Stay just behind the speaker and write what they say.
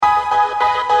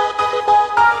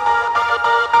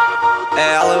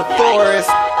Forrest.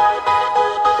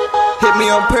 Hit me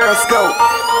on Periscope.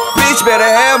 Bitch better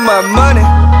have my money.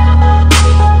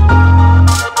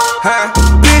 Huh?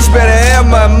 Bitch better have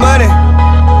my money.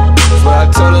 That's what I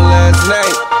told her last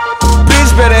night.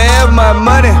 Bitch better have my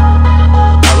money.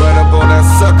 I run up on that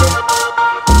sucker.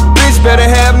 Bitch better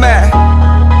have mine.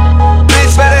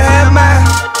 Bitch better have mine.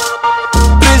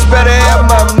 Bitch better have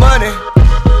my money.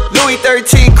 Louis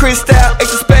 13 crystal,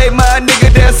 extra spade, my nigga,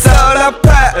 that's all I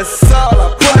pop.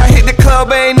 When I hit the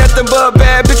club, ain't nothing but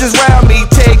bad bitches round me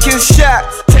taking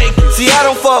shots. See, I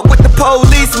don't fuck with the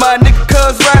police, my nigga,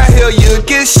 cause right here you'll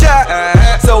get shot.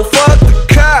 So fuck the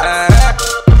cops,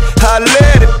 I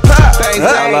let it pop.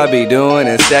 All I be doing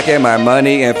is stacking my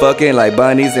money and fucking like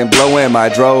bunnies and blowing my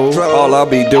dro. All I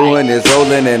be doing is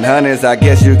rolling in hundreds. I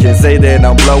guess you can say that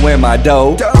I'm blowing my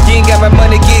dough. You ain't got my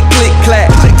money, get click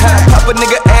clack. Pop a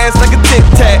nigga ass like a tic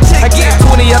tac. I get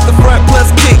 20 out the front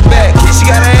plus kickback. She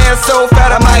got her ass so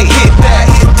fat I might hit that.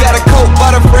 Got a coat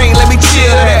by the frame, let me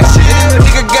chill that.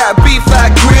 Nigga got beef, I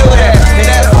grill that. And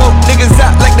I smoke niggas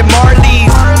out like the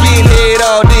Marleys. Get head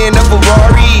all day in a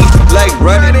Ferrari, like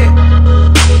running it.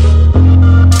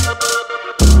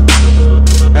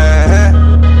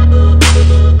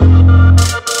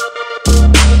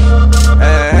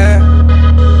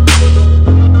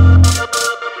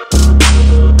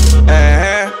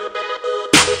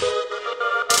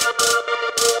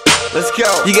 Let's go.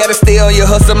 You gotta stay on your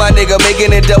hustle, my nigga.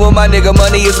 Making it double, my nigga.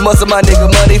 Money is muscle, my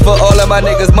nigga. Money for all of my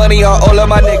niggas. Money on all of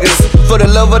my niggas. For the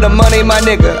love of the money, my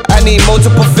nigga. I need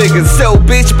multiple figures. So,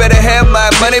 bitch, better have my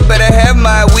money. Better have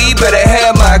my weed. Better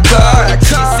have my car.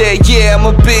 She said, yeah, I'm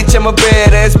a bitch. I'm a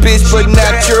badass bitch. But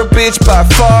not your bitch by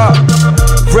far.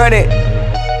 Run it.